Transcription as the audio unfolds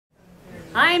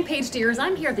I'm Paige Deers.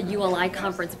 I'm here at the ULI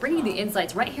conference bringing the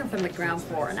insights right here from the ground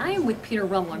floor. And I am with Peter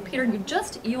Rummel. And Peter,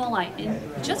 ULI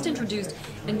just introduced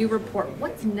a new report.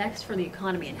 What's next for the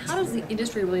economy? And how does the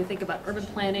industry really think about urban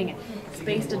planning and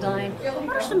space design?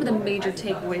 What are some of the major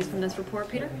takeaways from this report,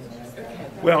 Peter?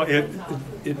 Well,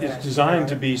 it's designed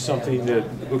to be something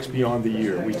that looks beyond the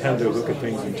year. We tend to look at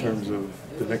things in terms of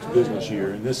the next business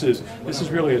year, and this is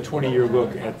really a 20-year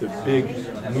look at the big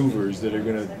movers that are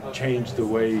going to change the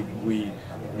way we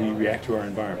react to our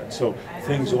environment. So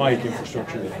things like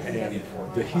infrastructure and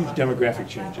the huge demographic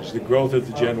changes, the growth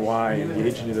of the Gen Y and the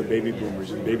aging of the baby boomers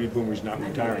and baby boomers not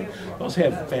retiring, those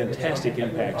have fantastic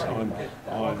impacts on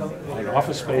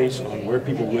office space, on where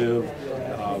people live,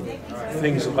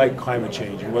 things like climate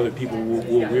change and whether people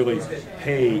will really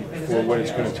pay for what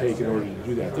it's going to take in order to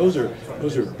do that. Those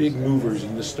are big movers,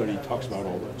 and this study talks about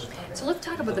all those. So let's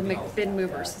talk about the big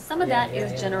movers. Some of that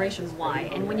is Generation Y,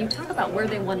 and when you talk about where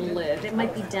they want to live, it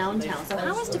might be downtown. So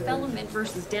how is development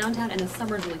versus downtown and the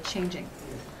suburbs really changing?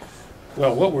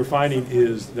 Well, what we're finding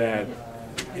is that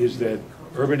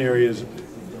urban areas,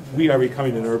 we are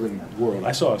becoming an urban world.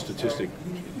 I saw a statistic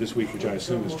this week, which I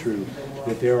assume is true,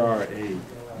 that there are 1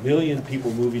 million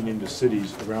people moving into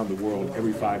cities around the world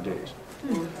every 5 days.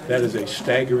 That is a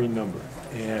staggering number,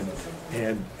 and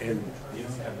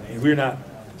we're not.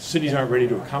 Cities aren't ready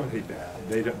to accommodate that.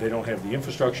 They don't have the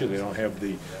infrastructure. They don't have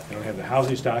the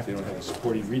housing stock. They don't have the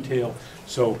supporting retail.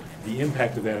 So the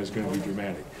impact of that is going to be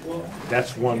dramatic.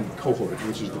 That's one cohort,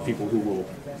 which is the people who will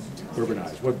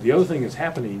urbanize. What the other thing that's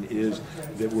happening is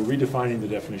that we're redefining the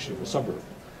definition of a suburb.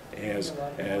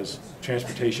 As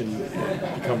transportation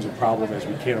becomes a problem, as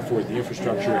we can't afford the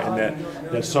infrastructure, and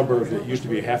that suburb that used to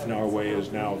be a half an hour away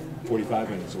is now 45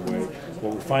 minutes away,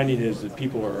 what we're finding is that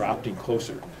people are opting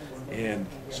closer. And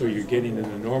so you're getting an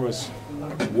enormous,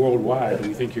 worldwide,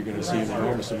 we think you're going to see an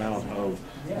enormous amount of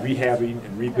rehabbing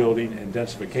and rebuilding and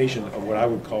densification of what I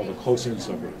would call the close-in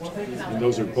suburbs. And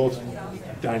those are both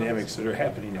dynamics that are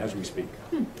happening as we speak.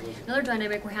 Another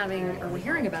dynamic we're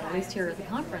hearing about, at least here at the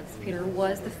conference, Peter,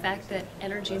 was the fact that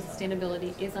energy and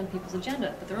sustainability is on people's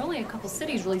agenda. But there are only a couple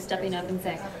cities really stepping up and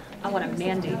saying, I want to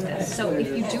mandate this. So if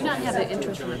you do not have the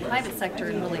interest from the private sector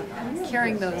in really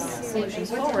carrying those solutions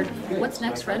forward, what's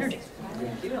next for energy?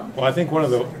 Well, I think one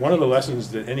of the lessons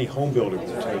that any home builder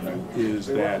will tell you is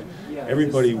that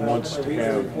everybody wants to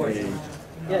have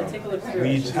a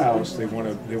Weeds house. They want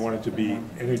it to be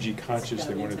energy conscious.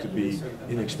 They want it to be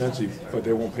inexpensive, but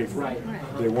they won't pay for it.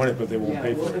 They want it, but they won't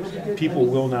pay for it. People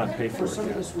will not pay for it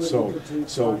yet.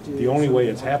 So the only way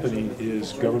it's happening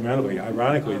is governmentally.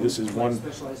 Ironically, this is one.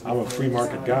 I'm a free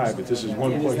market guy, but this is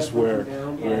one place where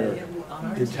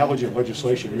intelligent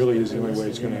legislation really is the only way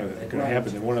it's going to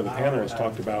happen. And one of the panelists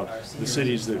talked about the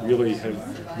cities that really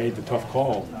have made the tough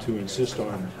call to insist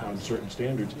on certain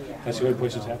standards. That's the only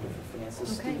place it's happening.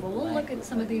 Okay, well, we'll look at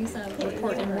some of these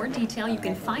reports in more detail. You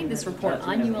can find this report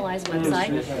on ULI's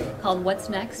website called What's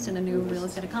Next in the New Real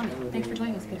Estate Economy. Thanks for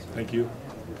joining us, Peter. Thank you.